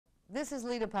This is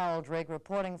Leta Powell Drake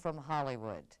reporting from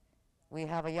Hollywood. We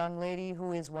have a young lady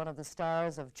who is one of the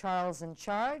stars of Charles in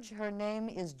Charge. Her name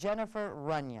is Jennifer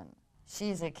Runyon.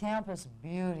 She's a campus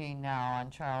beauty now on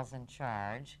Charles in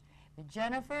Charge.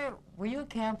 Jennifer, were you a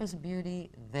campus beauty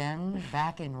then,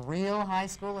 back in real high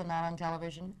school and not on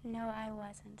television? No, I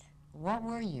wasn't. What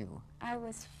were you? I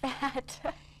was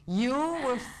fat. You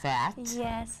were fat?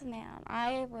 Yes, ma'am.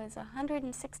 I was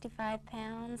 165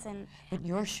 pounds and... But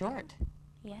you're short.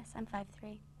 Yes, I'm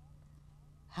 5'3".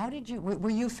 How did you, were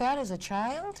you fat as a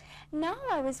child? No,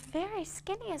 I was very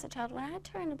skinny as a child. When I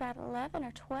turned about 11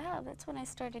 or 12, that's when I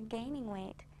started gaining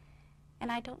weight.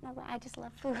 And I don't know why, I just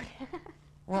love food.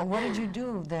 Well, what did you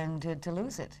do then to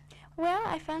lose it? Well,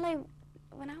 I finally,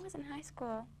 when I was in high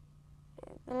school,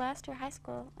 the last year of high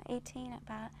school, 18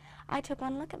 about, I took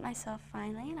one look at myself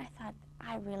finally and I thought,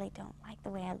 I really don't like the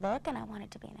way I look and I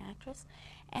wanted to be an actress.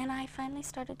 And I finally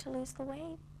started to lose the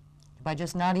weight. By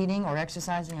just not eating or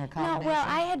exercising or combination? No, well,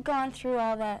 I had gone through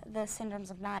all the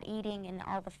syndromes of not eating and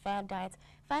all the fad diets.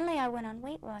 Finally, I went on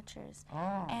Weight Watchers,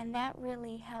 and that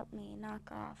really helped me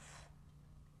knock off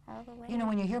all the weight. You know,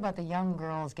 when you hear about the young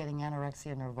girls getting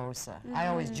anorexia nervosa, I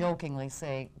always jokingly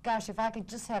say, gosh, if I could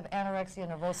just have anorexia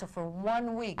nervosa for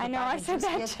 1 week. I know, I said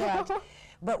that too.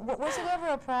 But was it ever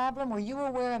a problem? Were you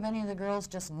aware of any of the girls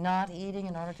just not eating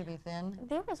in order to be thin?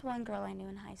 There was one girl I knew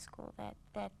in high school that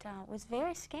was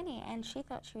very skinny, and she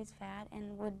thought she was fat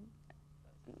and would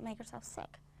make herself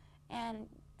sick. And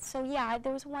so, yeah,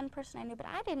 there was one person I knew, but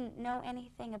I didn't know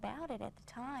anything about it at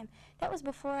the time. That was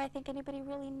before I think anybody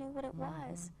really knew what it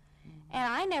was.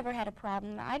 And I never had a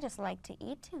problem. I just liked to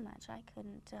eat too much. I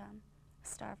couldn't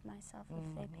starve myself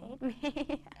if they paid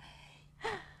me.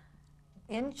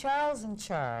 In Charles in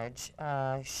Charge,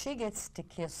 she gets to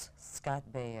kiss Scott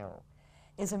Baio.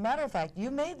 As a matter of fact,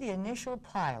 you made the initial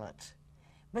pilot,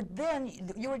 but then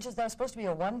you were just, that was supposed to be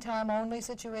a one-time only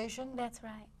situation? That's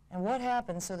right. And what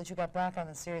happened so that you got back on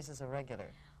the series as a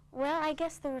regular? Well, I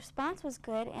guess the response was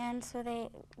good, and so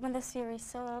when the series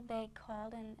sold, they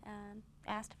called and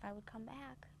asked if I would come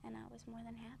back, and I was more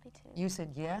than happy to. You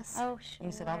said yes? Oh, sure.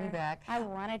 You said, I'll be back. I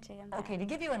wanted to come back. Okay, to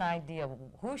give you an idea of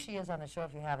who she is on the show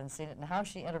if you haven't seen it and how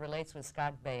she interrelates with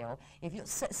Scott Baio, if you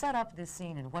set up this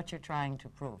scene and what you're trying to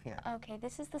prove here. Okay,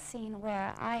 this is the scene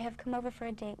where I have come over for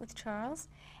a date with Charles,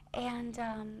 and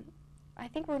I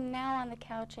think we're now on the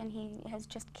couch and he has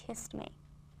just kissed me,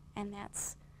 and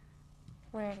that's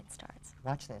where it starts.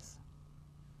 Watch this.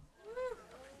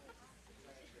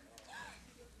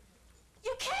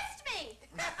 You kissed me!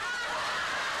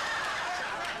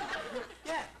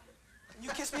 Yeah, you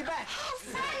kissed me back. How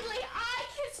friendly! I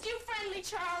kissed you friendly,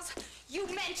 Charles. You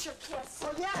meant your kiss.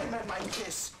 Well, yeah, I meant my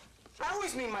kiss. I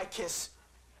always mean my kiss.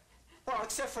 Well,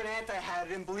 except for an aunt I had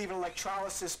who didn't believe in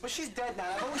electrolysis, but she's dead now.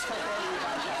 I've always felt badly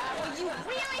about that. Well, you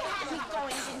really had me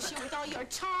going, didn't you, with all your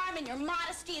charm and your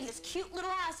modesty and this cute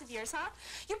little ass of yours, huh?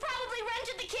 You probably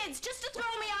rented the kids just to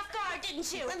throw me off guard,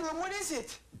 didn't you? Wait a minute, what is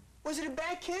it? Was it a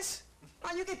bad kiss?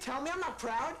 Oh, you can tell me. I'm not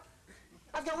proud.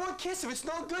 I've got one kiss. If it's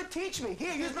no good, teach me.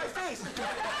 Here, use my face.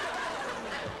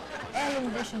 And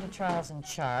in addition to Charles in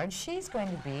Charge, she's going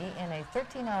to be in a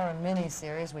 13-hour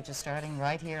mini-series, which is starting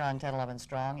right here on 10/11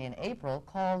 Strong in April,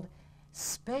 called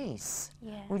Space.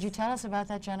 Yes. Would you tell us about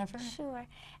that, Jennifer? Sure.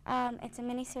 It's a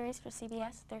mini-series for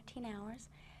CBS, 13 hours,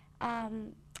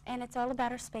 and it's all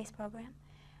about our space program.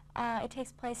 It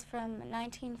takes place from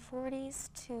 1940s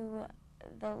to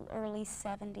the early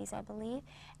 70s, I believe,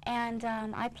 and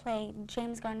I play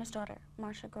James Garner's daughter,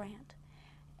 Marcia Grant,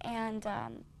 and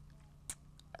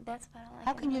that's about all I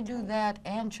How can you do that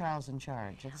and Charles in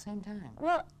Charge at the same time?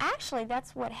 Well, actually,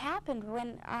 that's what happened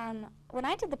when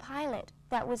I did the pilot.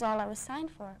 That was all I was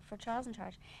signed for Charles in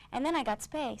Charge, and then I got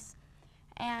Space,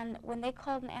 and when they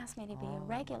called and asked me to be a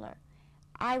regular,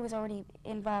 I was already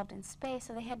involved in Space,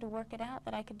 so they had to work it out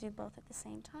that I could do both at the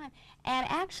same time. And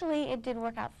actually, it did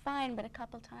work out fine, but a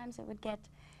couple times it would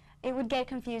get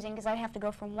confusing because I'd have to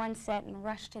go from one set and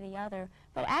rush to the other.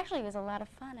 But actually, it was a lot of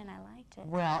fun, and I liked it.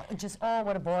 Well, oh,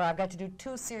 what a bore. I've got to do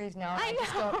 2 series now. I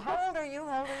know. How old are you?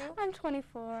 How old are you? I'm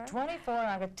 24. 24, and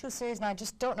I've got 2 series, and I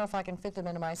just don't know if I can fit them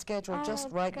into my schedule just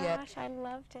right yet. Oh, gosh, I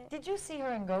loved it. Did you see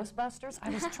her in Ghostbusters?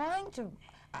 I was trying to...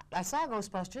 I saw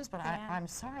Ghostbusters, but Yeah. I'm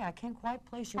sorry, I can't quite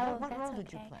place you. Oh, What role that's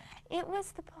did you okay. play? It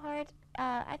was the part,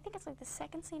 I think it's like the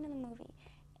second scene in the movie,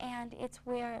 and it's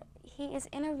where he is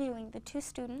interviewing the 2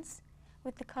 students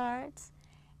with the cards,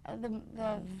 the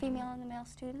female and the male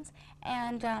students,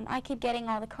 and I keep getting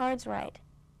all the cards right,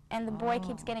 and the boy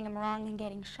keeps getting them wrong and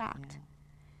getting shocked.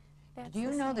 That's Do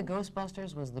you the know the same.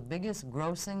 Ghostbusters was the biggest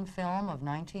grossing film of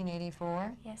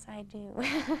 1984? Yes, I do.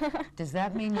 Does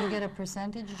that mean you get a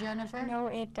percentage, Jennifer? No,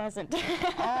 it doesn't.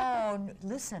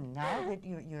 Listen, now that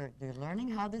you're learning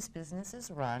how this business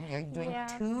is run, you're doing Yeah.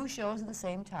 2 shows at the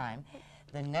same time.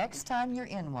 The next time you're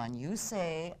in one, you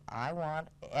say, I want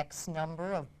X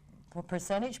number of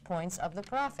percentage points of the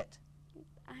profit.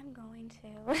 I'm going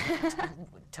to.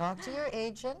 Talk to your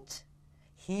agent.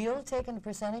 He'll take a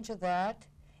percentage of that,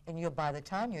 and you'll, by the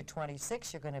time you're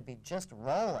 26, you're going to be just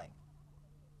rolling.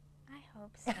 I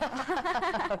hope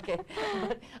so. Okay,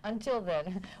 but until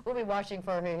then, we'll be watching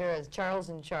for her here as Charles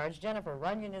in Charge. Jennifer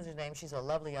Runyon is her name. She's a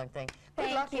lovely young thing. Good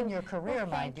Thank luck in you. your career, Well,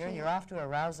 my thank dear. you. You're off to a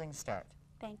rousing start.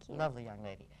 Thank you. Lovely young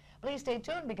lady. Please stay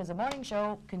tuned because the morning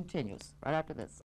show continues right after this.